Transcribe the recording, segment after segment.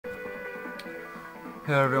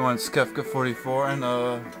Hey everyone, it's Kefka44,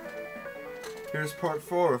 and here's part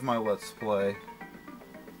 4 of my Let's Play.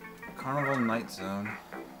 Carnival Night Zone.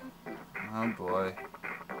 Oh boy.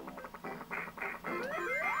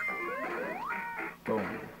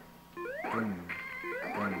 Boom. Boom.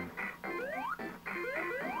 Boom.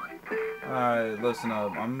 Alright, listen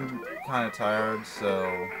up. I'm kinda tired,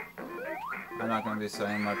 so I'm not gonna be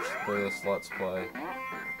saying much through this Let's Play.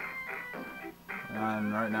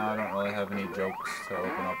 And right now I don't really have any jokes to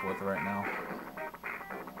open up with right now.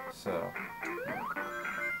 So.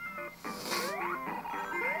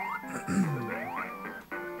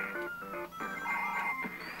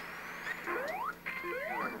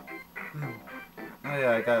 Oh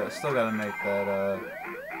yeah, still gotta make that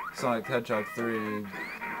Sonic Hedgehog 3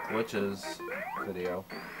 glitches video.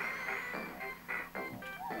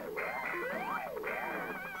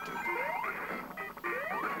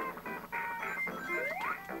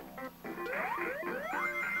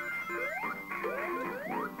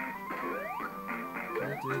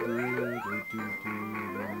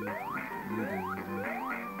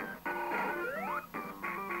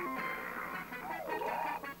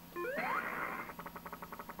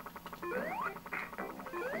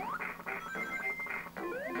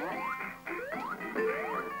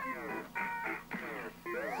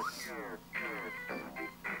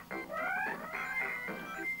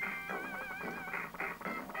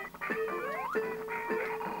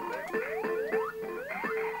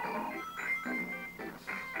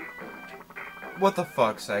 What the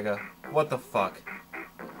fuck, Sega? What the fuck?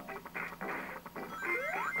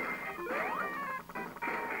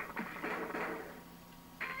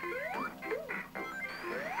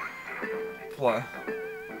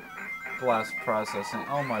 Blast processing.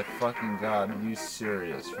 Oh my fucking god, are you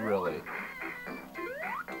serious? Really?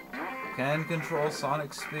 Can control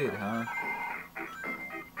Sonic speed, huh?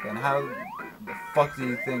 Then how the fuck do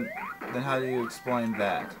you think... Then how do you explain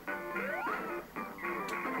that?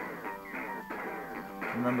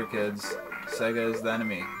 Remember kids, Sega is the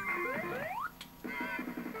enemy.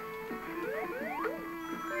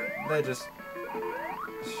 They just...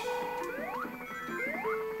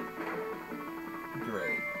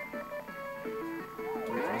 Great.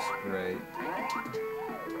 They're just great.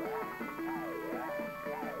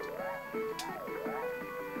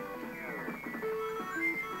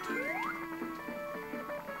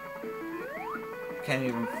 Can't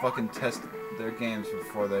even fucking test their games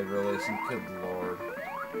before they release them. Good lord.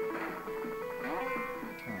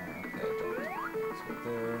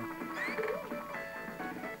 There.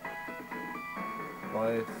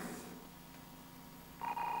 Life.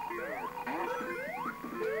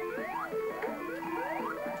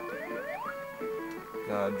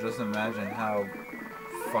 God, just imagine how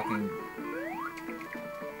fucking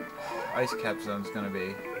Ice Cap Zone's gonna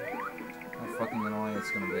be. How fucking annoying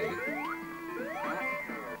it's gonna be.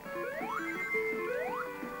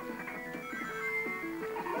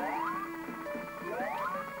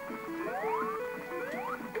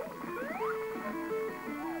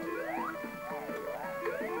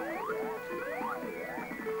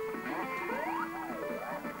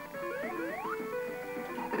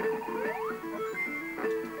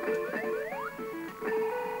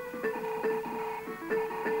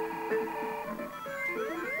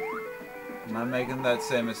 I'm not making that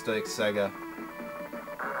same mistake, Sega.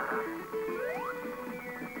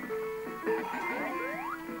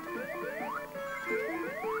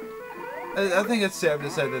 I think it's safe to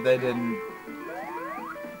say that they didn't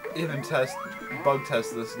even bug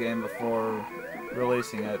test this game before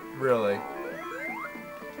releasing it, really.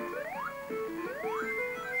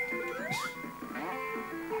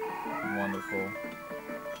 Wonderful.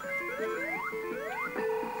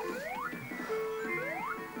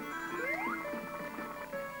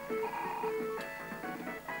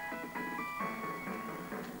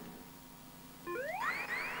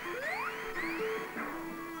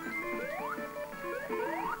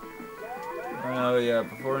 Oh yeah,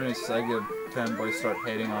 before any Sega fanboys start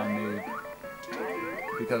hating on me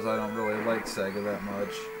because I don't really like Sega that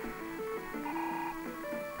much,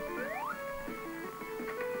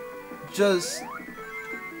 just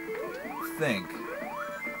think.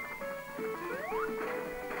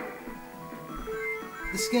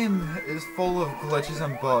 This game is full of glitches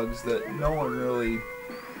and bugs that no one really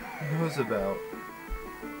knows about.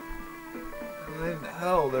 And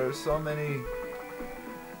hell, there's so many...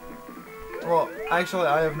 Well, actually,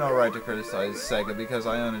 I have no right to criticize Sega because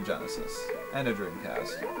I own a Genesis and a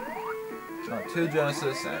Dreamcast. Two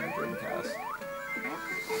Genesis and a Dreamcast.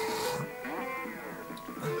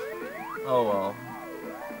 Oh well.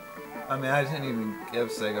 I mean, I didn't even give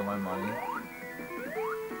Sega my money.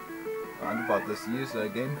 I bought this used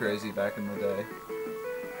at Game Crazy back in the day.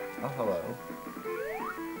 Oh, hello.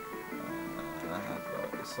 I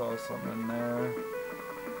thought I saw something in there.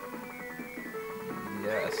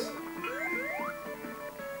 Yes.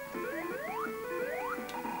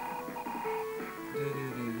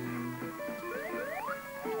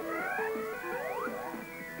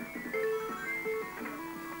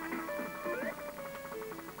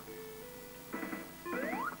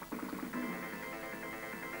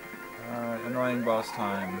 Alright, annoying boss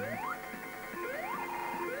time.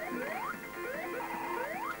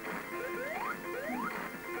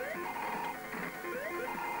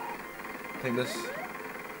 Take this.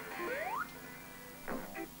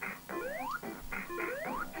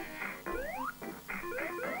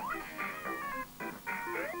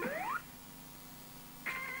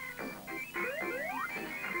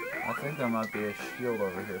 I think there might be a shield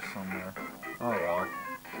over here somewhere. Oh well.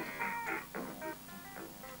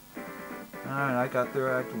 Alright, I got through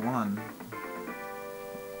Act 1.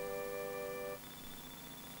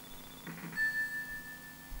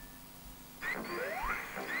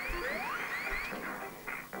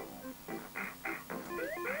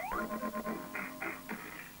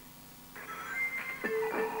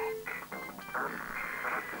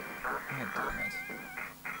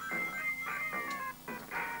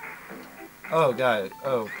 Oh, God.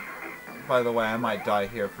 Oh, by the way, I might die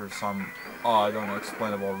here for some odd,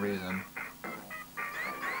 unexplainable reason.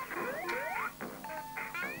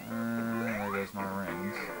 There goes my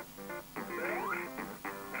rings.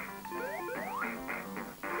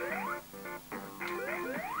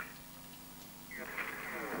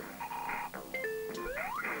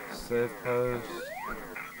 Save post.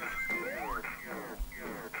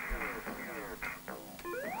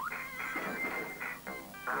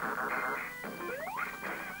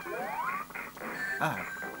 Ah.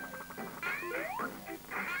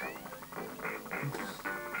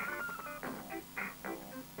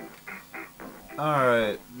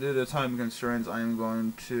 Alright, due to time constraints, I am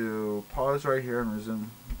going to pause right here and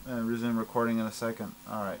resume recording in a second.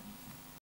 Alright.